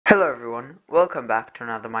Hello everyone, welcome back to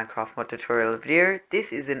another Minecraft mod tutorial video.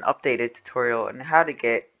 This is an updated tutorial on how to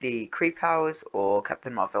get the Kree powers or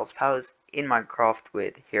Captain Marvel's powers in Minecraft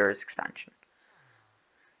with Heroes Expansion.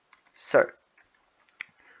 So,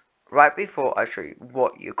 right before I show you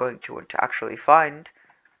what you're going to want to actually find,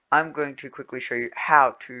 I'm going to quickly show you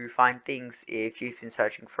how to find things if you've been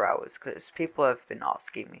searching for hours, because people have been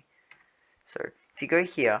asking me. So, if you go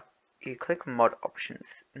here, you click mod options.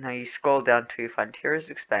 Now you scroll down to find Heroes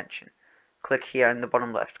Expansion. Click here in the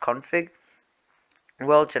bottom left, config,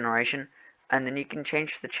 world generation, and then you can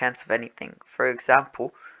change the chance of anything. For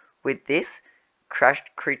example, with this crashed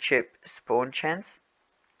creature spawn chance,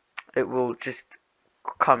 it will just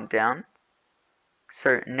come down.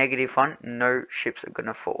 So -1, no ships are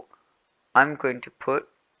gonna fall. I'm going to put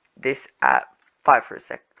this at 5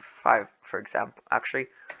 for example. Actually,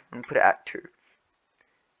 I'm gonna put it at 2.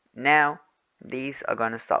 Now these are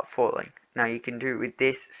going to start falling. Now you can do with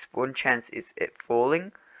this spawn chance is it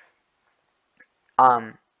falling,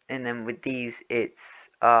 and then with these it's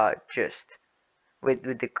just with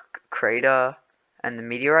the crater and the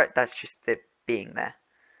meteorite, that's just it being there.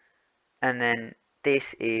 And then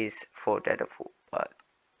this is for dead or full, but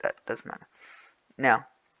that doesn't matter. Now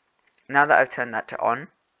that I've turned that to on,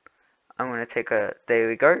 I'm going to take a, there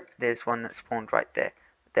we go, there's one that spawned right there.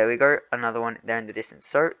 There we go, another one there in the distance.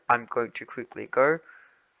 So I'm going to quickly go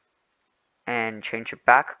and change it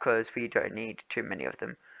back because we don't need too many of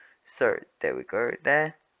them. So there we go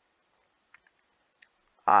there.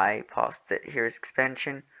 I passed it. Here's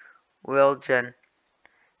expansion, world gen,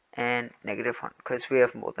 and -1 because we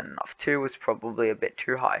have more than enough. 2 was probably a bit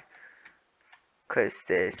too high because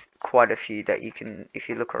there's quite a few that you can, if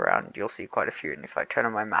you look around, you'll see quite a few. And if I turn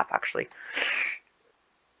on my map, actually,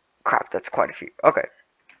 crap, that's quite a few. Okay.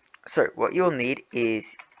 So what you'll need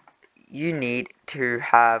is you need to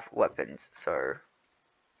have weapons. So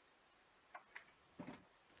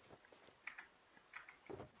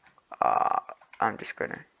I'm just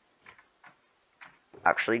gonna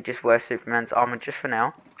actually just wear Superman's armor just for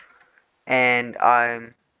now, and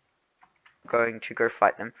I'm going to go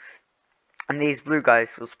fight them. And these blue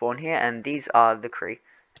guys will spawn here, and these are the Kree.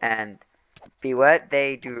 And beware,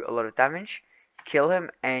 they do a lot of damage. Kill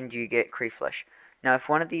him, and you get Kree flesh. Now, if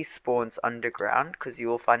one of these spawns underground, because you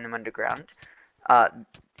will find them underground,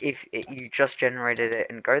 if you just generated it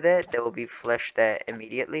and go there, there will be flesh there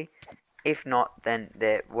immediately. If not, then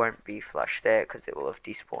there won't be flesh there because it will have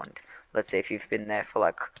despawned. Let's say if you've been there for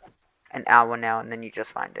like an hour now and then you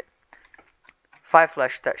just find it. 5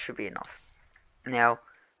 flesh, that should be enough. Now,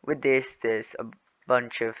 with this, there's a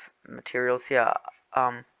bunch of materials here.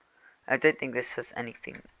 I don't think this has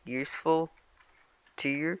anything useful to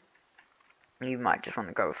you. You might just want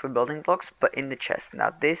to go for building blocks, but in the chest.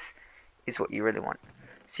 Now this is what you really want.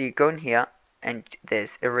 So you go in here, and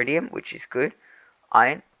there's iridium, which is good.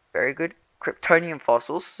 Iron, very good. Kryptonium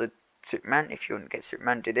fossils, so Superman, if you want to get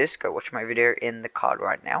Superman, do this. Go watch my video in the card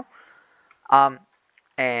right now.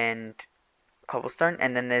 And cobblestone,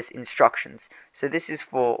 and then there's instructions. So this is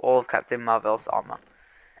for all of Captain Marvel's armor.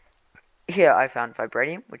 Here I found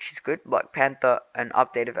vibranium, which is good. Black Panther, an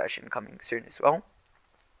updated version coming soon as well.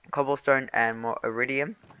 Cobblestone and more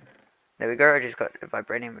iridium. There we go, I just got a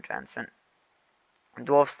vibranium advancement.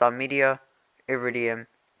 Dwarf star meteor, iridium,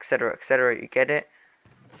 etc, etc, you get it.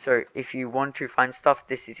 So if you want to find stuff,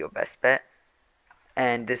 this is your best bet.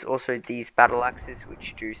 And there's also these battle axes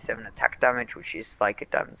which do 7 attack damage, which is like a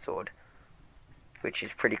diamond sword, which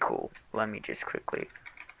is pretty cool. Let me just quickly,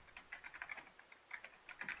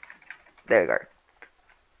 there we go.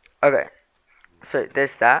 Okay, so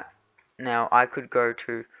there's that. Now I could go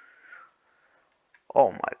to,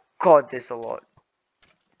 oh my god, there's a lot.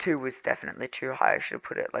 2 was definitely too high. I should have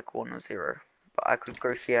put it like 1 or 0. But I could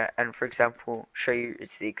go here and, for example, show you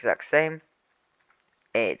it's the exact same.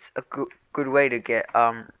 It's a good way to get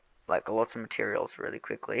like lots of materials really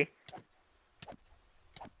quickly.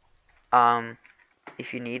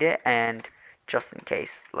 If you need it, and just in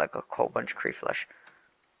case, like a whole bunch of Kree flesh.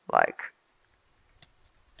 Like,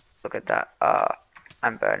 look at that.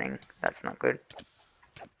 I'm burning. That's not good.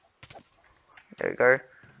 There we go.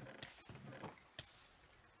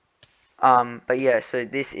 But yeah, so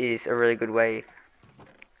this is a really good way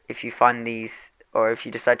if you find these, or if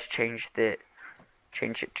you decide to change it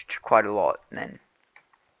to quite a lot, then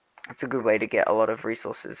it's a good way to get a lot of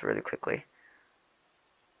resources really quickly.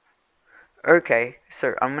 Okay,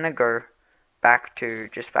 so I'm gonna go back to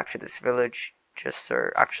this village, just so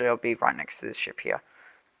actually I'll be right next to this ship here.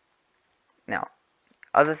 Now,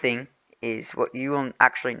 other thing is what you will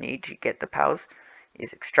actually need to get the powers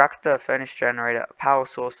is extractor, furnace generator, power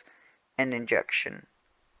source, and injection,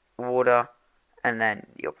 water, and then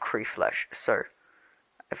your Kree flesh. So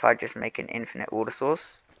if I just make an infinite water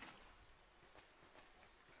source,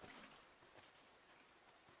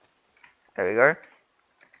 there we go,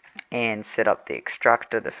 and set up the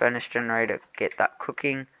extractor, the furnace generator, get that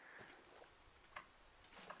cooking,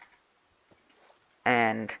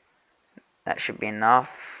 and that should be enough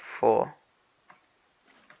for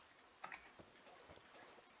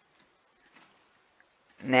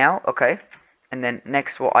now. Okay, and then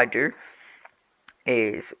next what I do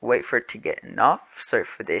is wait for it to get enough. So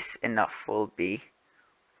for this, enough will be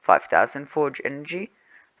 5,000 forge energy.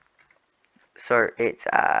 So it's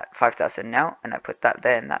at 5,000 now, and I put that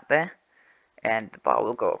there and that there, and the bar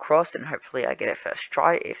will go across, and hopefully I get it first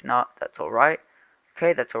try. If not, that's alright.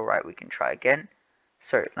 Okay, that's alright, we can try again.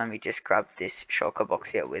 So let me just grab this shulker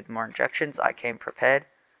box here with more injections. I came prepared.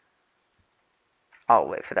 I'll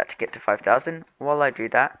wait for that to get to 5,000. While I do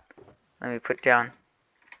that, let me put down,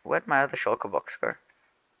 where'd my other shulker box go?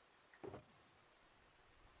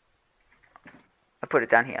 I put it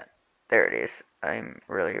down here. There it is. I'm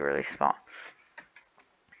really, really smart.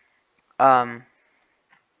 But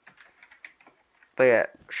yeah,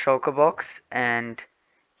 shulker box, and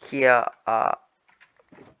here,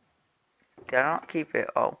 did I not keep it?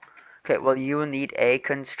 Oh, okay, well, you will need a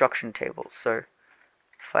construction table. So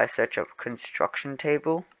if I search up construction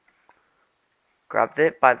table, grabbed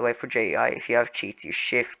it. By the way, for JEI, if you have cheats, you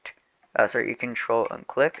you control and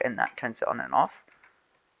click, and that turns it on and off.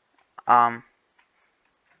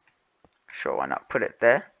 Sure, why not? Put it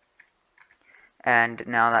there. And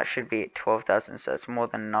now that should be at 12,000, so it's more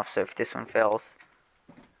than enough. So if this one fails,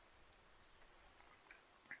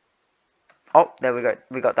 oh, there we go.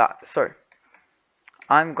 We got that. So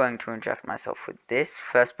I'm going to inject myself with this.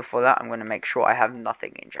 First, before that, I'm going to make sure I have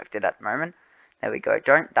nothing injected at the moment. There we go.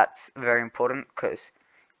 Don't. That's very important, because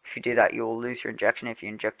if you do that, you will lose your injection if you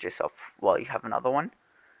inject yourself while you have another one.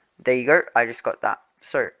 There you go. I just got that.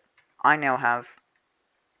 So I now have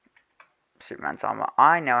Superman's armor.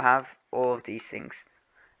 I now have all of these things.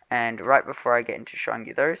 And right before I get into showing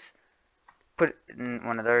you those, put it in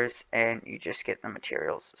one of those and you just get the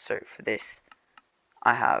materials. So for this,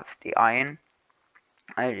 I have the iron.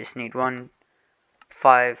 I just need 1,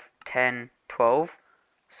 5, 10, 12.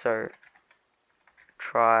 So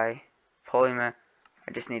try polymer.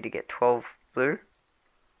 I just need to get 12 blue.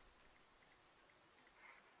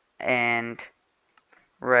 And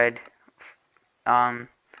red,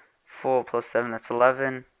 4 plus 7, that's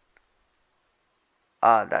 11.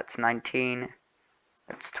 That's 19.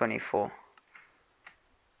 That's 24.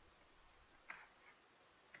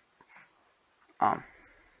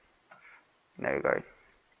 There we go.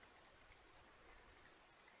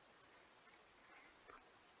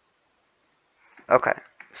 Okay,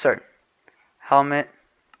 so helmet,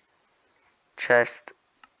 chest,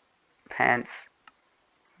 pants,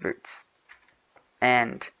 boots,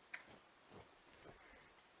 and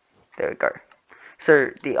there we go.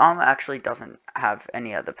 So the armor actually doesn't have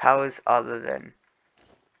any other powers other than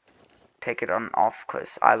take it on and off,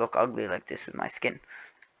 because I look ugly like this with my skin.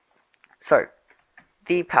 So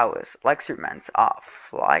the powers, like Superman's, are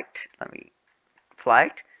flight.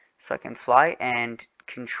 Flight, so I can fly, and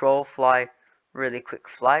control fly, really quick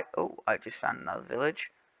flight. Oh, I just found another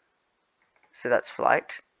village. So that's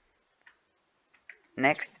flight.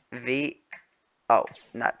 Next, V. Oh,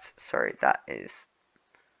 sorry, that is.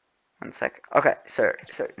 One sec. Okay, so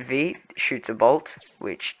V shoots a bolt,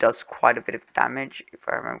 which does quite a bit of damage, if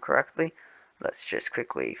I remember correctly. Let's just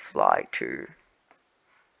quickly fly to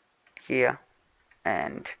here,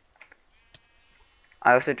 and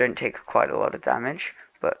I also don't take quite a lot of damage,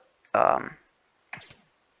 but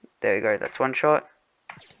there we go. That's one shot.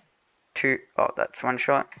 Two. Oh, that's one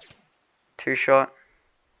shot. 2 shot.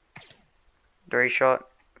 3 shot.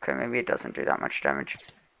 Okay, maybe it doesn't do that much damage.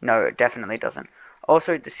 No, it definitely doesn't.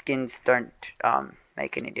 Also, the skins don't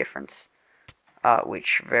make any difference.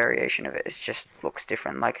 Which variation of it is just looks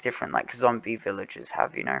different, like zombie villages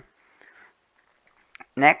have, you know.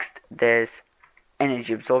 Next, there's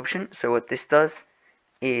energy absorption. So what this does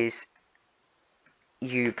is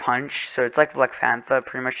you punch. So it's like Black Panther,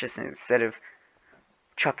 pretty much, just instead of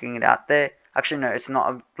chucking it out there. Actually, no, it's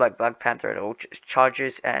not like Black Panther at all. It just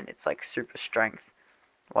charges, and it's like super strength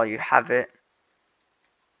while you have it.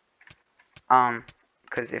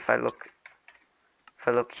 Because if I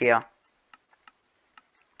look here,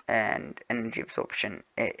 and energy absorption,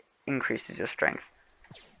 it increases your strength.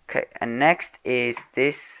 Okay, and next is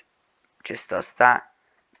this, just does that.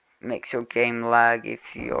 Makes your game lag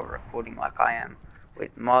if you're recording like I am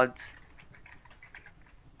with mods.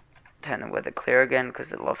 Turn the weather clear again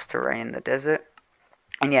because it loves to rain in the desert.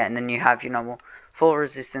 And yeah, and then you have your normal full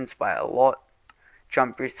resistance by a lot.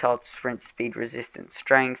 jump boost, health, sprint speed, resistance,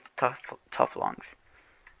 strength, tough lungs.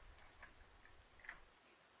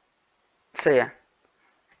 So yeah,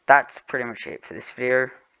 that's pretty much it for this video.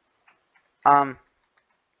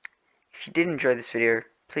 If you did enjoy this video,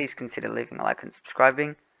 please consider leaving a like and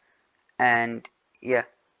subscribing. And yeah,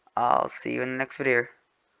 I'll see you in the next video.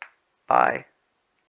 Bye.